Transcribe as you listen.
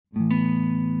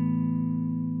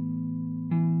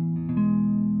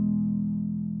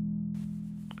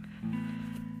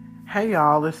Hey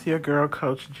y'all, it's your girl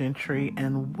Coach Gentry,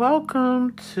 and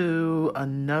welcome to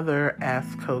another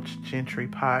Ask Coach Gentry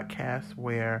podcast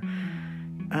where,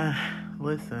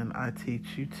 listen, I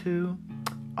teach you to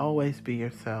always be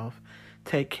yourself,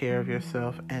 take care of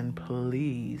yourself, and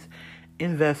please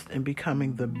invest in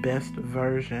becoming the best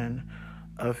version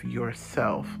of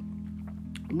yourself.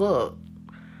 Look,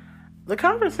 the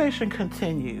conversation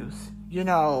continues.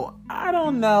 I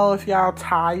don't know if y'all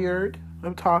tired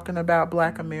of talking about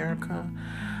Black America.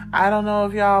 I don't know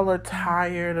if y'all are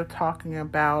tired of talking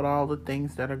about all the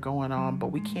things that are going on,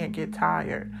 but we can't get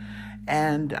tired.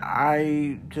 And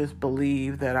I just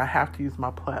believe that I have to use my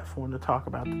platform to talk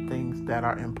about the things that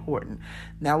are important.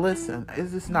 Now, listen,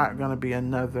 is this not going to be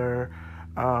another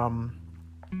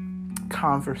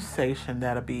conversation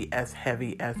that'll be as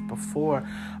heavy as before?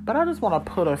 But I just want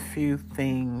to put a few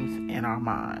things in our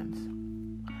minds.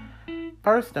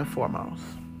 First and foremost,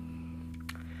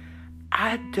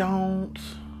 I don't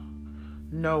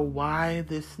know why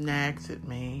this nags at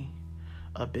me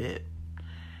a bit,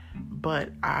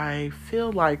 but I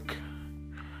feel like,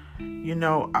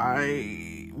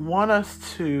 I want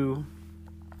us to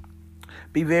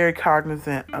be very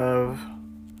cognizant of,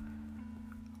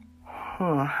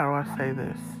 how do I say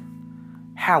this?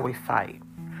 How we fight.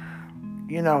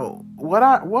 What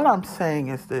I'm saying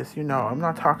is this, I'm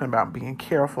not talking about being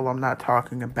careful. I'm not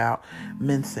talking about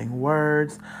mincing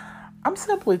words. I'm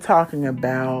simply talking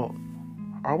about,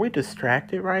 are we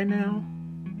distracted right now?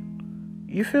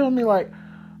 You feel me? Like,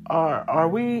 are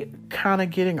we kind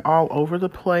of getting all over the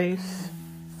place?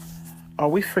 Are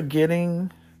we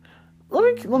forgetting?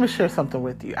 Let me share something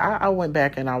with you. I went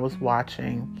back and I was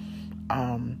watching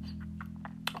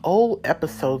old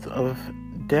episodes of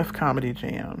Def Comedy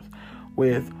Jams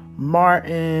with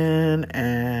Martin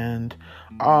and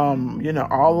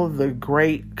all of the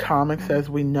great comics as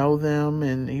we know them,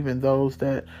 and even those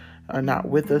that are not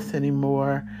with us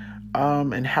anymore,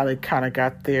 and how they kind of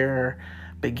got their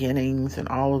beginnings and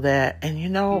all of that. And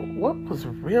what was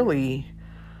really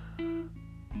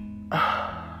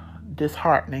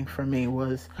disheartening for me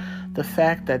was the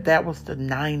fact that was the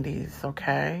 90s,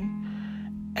 okay?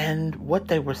 And what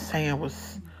they were saying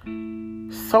was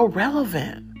so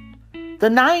relevant. The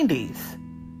 90s.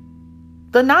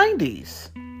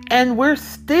 And we're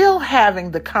still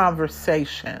having the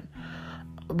conversation.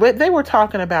 But they were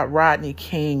talking about Rodney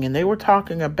King, and they were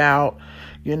talking about,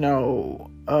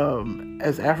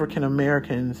 as African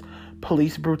Americans,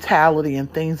 police brutality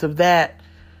and things of that.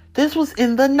 This was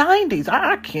in the 90s.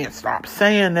 I can't stop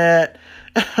saying that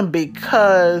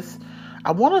because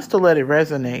I want us to let it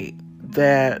resonate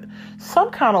that some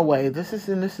kind of way, this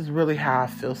is really how I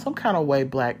feel, some kind of way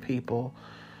Black people,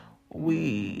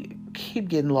 we keep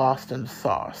getting lost in the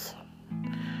sauce.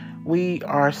 We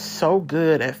are so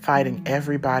good at fighting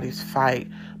everybody's fight,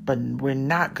 but we're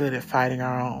not good at fighting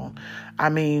our own. I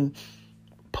mean,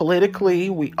 politically,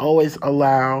 we always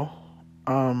allow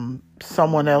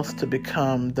someone else to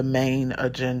become the main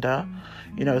agenda.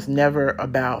 It's never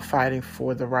about fighting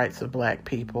for the rights of Black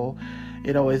people.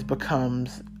 It always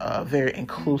becomes very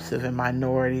inclusive and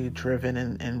minority driven,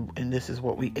 and this is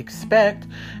what we expect.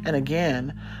 And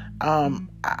again,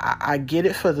 I get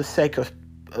it for the sake of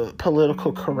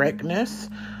political correctness,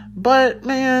 but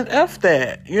man, F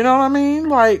that. You know what I mean?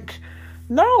 Like,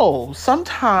 no,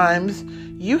 sometimes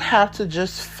you have to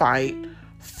just fight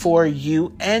for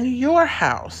you and your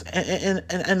house.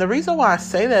 And the reason why I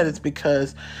say that is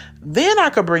because then I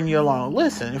could bring you along.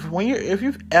 Listen, if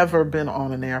you've ever been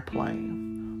on an airplane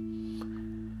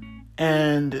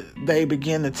and they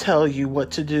begin to tell you what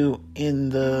to do in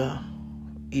the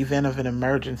event of an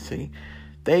emergency,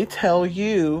 they tell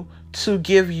you to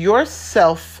give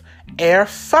yourself air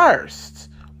first.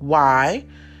 Why?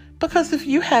 Because if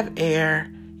you have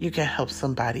air, you can help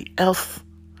somebody else.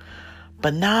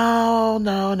 But no,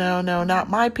 not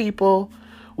my people.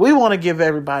 We want to give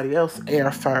everybody else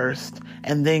air first.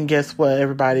 And then guess what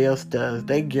everybody else does?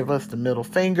 They give us the middle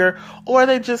finger, or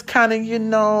they just kind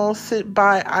of, sit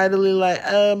by idly like,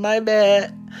 my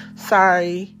bad.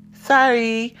 Sorry.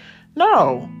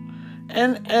 No.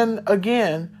 And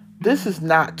again, this is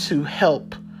not to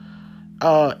help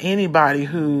anybody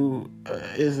who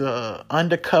is a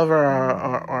undercover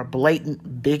or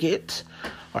blatant bigot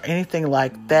or anything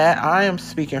like that. I am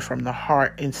speaking from the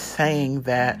heart in saying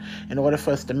that in order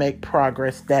for us to make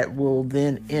progress that will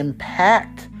then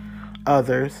impact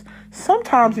others,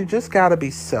 sometimes you just got to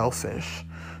be selfish.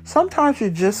 Sometimes you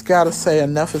just got to say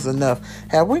enough is enough.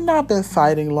 Have we not been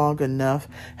fighting long enough?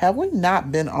 Have we not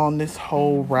been on this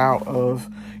whole route of,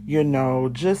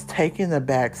 just taking the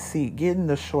back seat, getting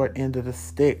the short end of the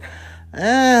stick?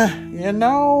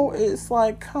 It's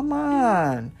like, come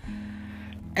on.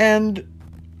 And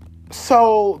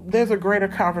so there's a greater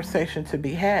conversation to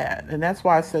be had. And that's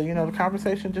why I said, the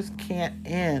conversation just can't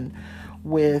end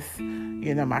with,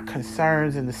 my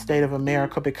concerns in the state of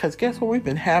America, because guess what? We've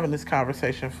been having this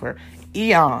conversation for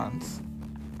eons.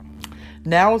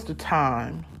 Now is the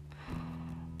time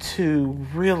to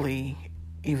really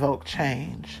evoke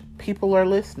change. People are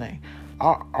listening.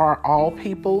 Are all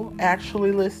people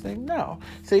actually listening? No.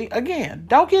 See, again,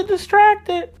 don't get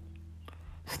distracted.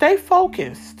 Stay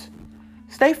focused.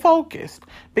 Stay focused.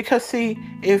 Because, see,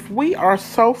 if we are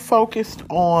so focused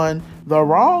on the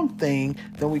wrong thing,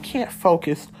 then we can't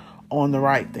focus on the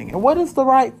right thing. And what is the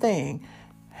right thing?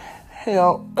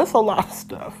 Hell, it's a lot of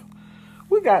stuff.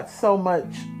 We got so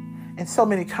much and so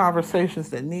many conversations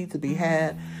that need to be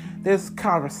had. There's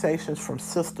conversations from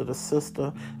sister to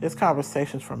sister. There's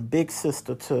conversations from big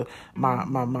sister to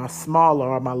my smaller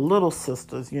or my little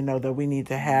sisters, that we need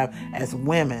to have as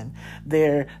women.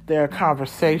 There are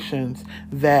conversations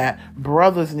that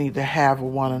brothers need to have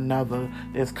with one another.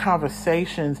 There's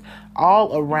conversations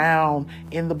all around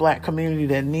in the Black community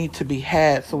that need to be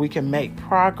had so we can make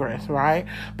progress, right?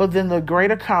 But then the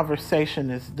greater conversation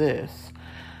is this.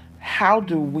 How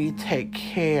do we take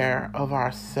care of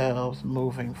ourselves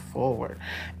moving forward?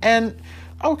 And,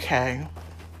 okay,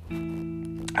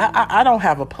 I don't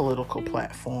have a political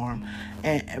platform,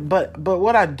 but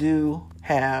what I do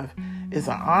have is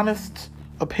an honest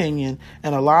opinion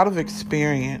and a lot of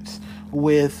experience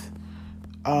with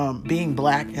being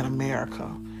Black in America.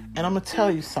 And I'm going to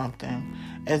tell you something.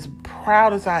 As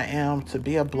proud as I am to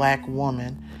be a Black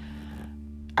woman,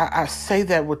 I say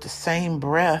that with the same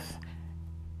breath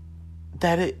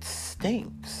that it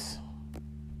stinks.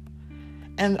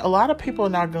 And a lot of people are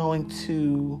not going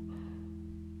to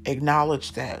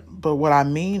acknowledge that. But what I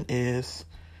mean is,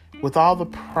 with all the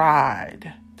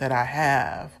pride that I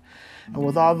have, and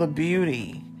with all the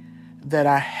beauty that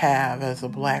I have as a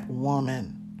Black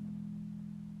woman,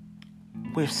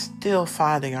 we're still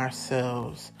finding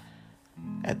ourselves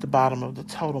at the bottom of the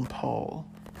totem pole,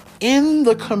 in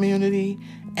the community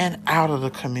and out of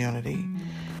the community.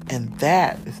 And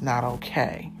that is not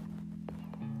okay.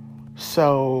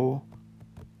 So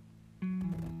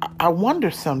I wonder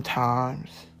sometimes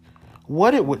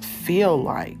what it would feel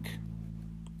like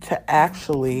to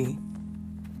actually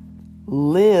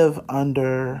live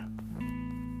under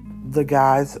the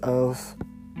guise of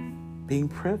being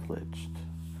privileged.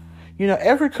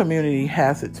 Every community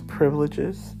has its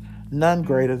privileges, none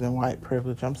greater than white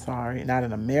privilege. I'm sorry, not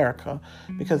in America,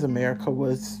 because America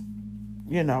was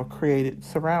created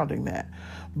surrounding that.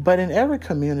 But in every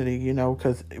community,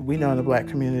 because we know in the Black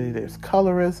community there's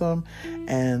colorism,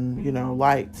 and,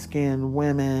 light-skinned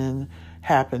women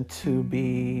happen to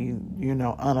be,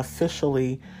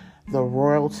 unofficially the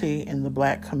royalty in the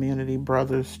Black community.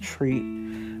 Brothers treat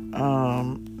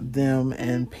them,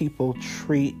 and people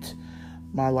treat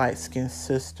my light-skinned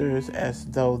sisters as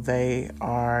though they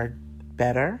are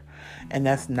better. And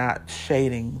that's not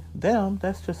shading them.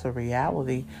 That's just a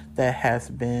reality that has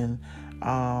been,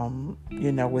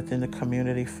 within the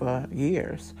community for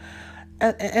years.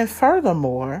 And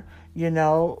furthermore,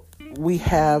 we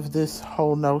have this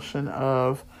whole notion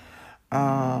of,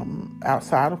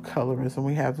 outside of colorism,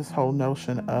 we have this whole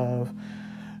notion of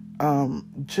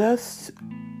just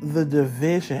the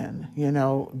division,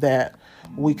 that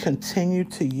we continue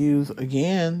to use.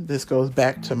 Again, this goes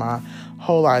back to my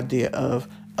whole idea of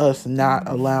us not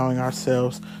allowing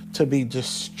ourselves to be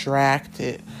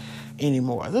distracted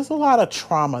anymore. There's a lot of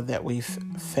trauma that we've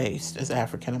faced as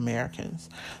African Americans.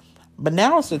 But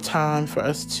now is the time for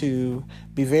us to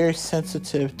be very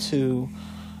sensitive to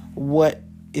what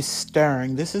is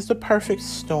stirring. This is the perfect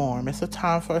storm. It's a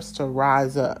time for us to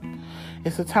rise up.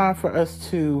 It's a time for us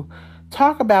to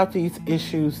talk about these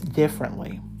issues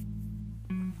differently.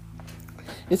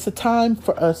 It's a time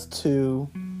for us to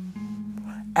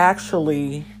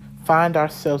actually find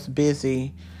ourselves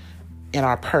busy in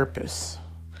our purpose.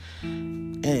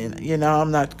 And,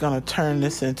 I'm not going to turn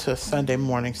this into a Sunday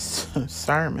morning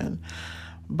sermon,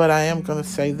 but I am going to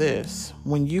say this.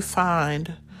 When you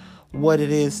find what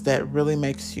it is that really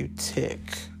makes you tick,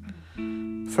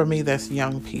 for me, that's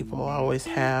young people. I always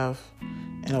have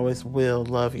and always will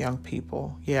love young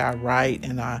people. Yeah, I write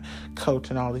and I coach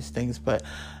and all these things, but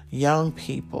young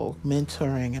people,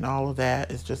 mentoring and all of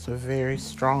that is just a very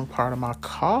strong part of my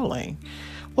calling.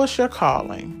 What's your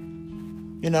calling?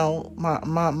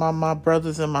 My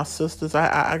brothers and my sisters,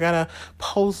 I gotta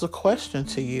pose the question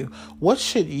to you. What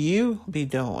should you be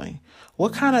doing?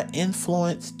 What kind of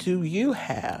influence do you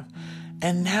have?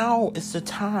 And now is the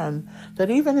time that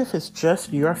even if it's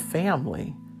just your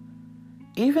family,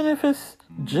 even if it's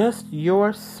just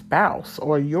your spouse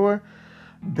or your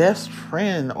best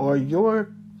friend or your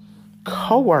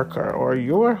coworker or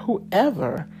your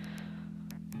whoever,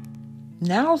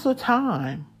 now's the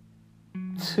time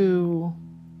to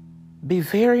be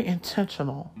very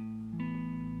intentional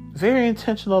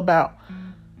about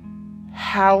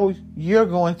how you're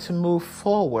going to move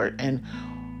forward and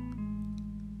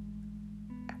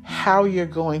how you're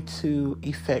going to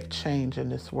effect change in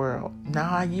this world.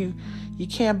 Nah, you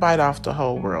can't bite off the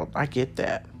whole world. I get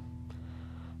that.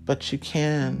 But you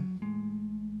can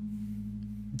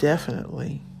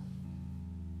definitely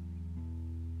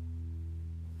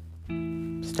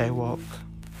stay woke.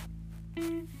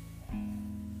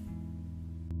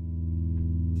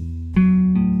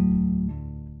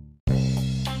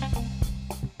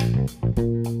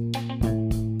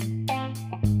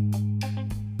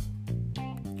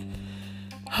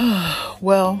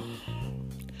 Well,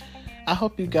 I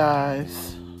hope you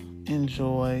guys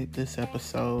enjoyed this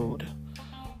episode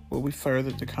where we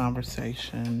furthered the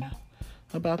conversation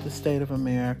about the state of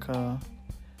America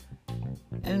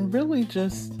and really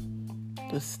just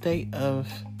the state of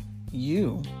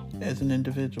you as an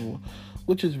individual,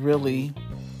 which is really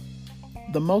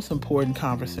the most important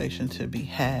conversation to be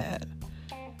had.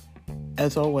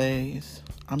 As always,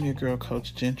 I'm your girl,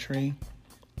 Coach Gentry.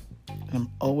 I'm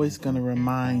always going to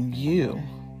remind you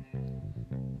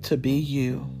to be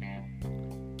you,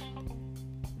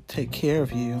 take care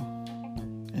of you,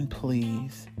 and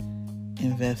please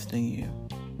invest in you.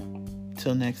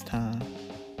 Till next time.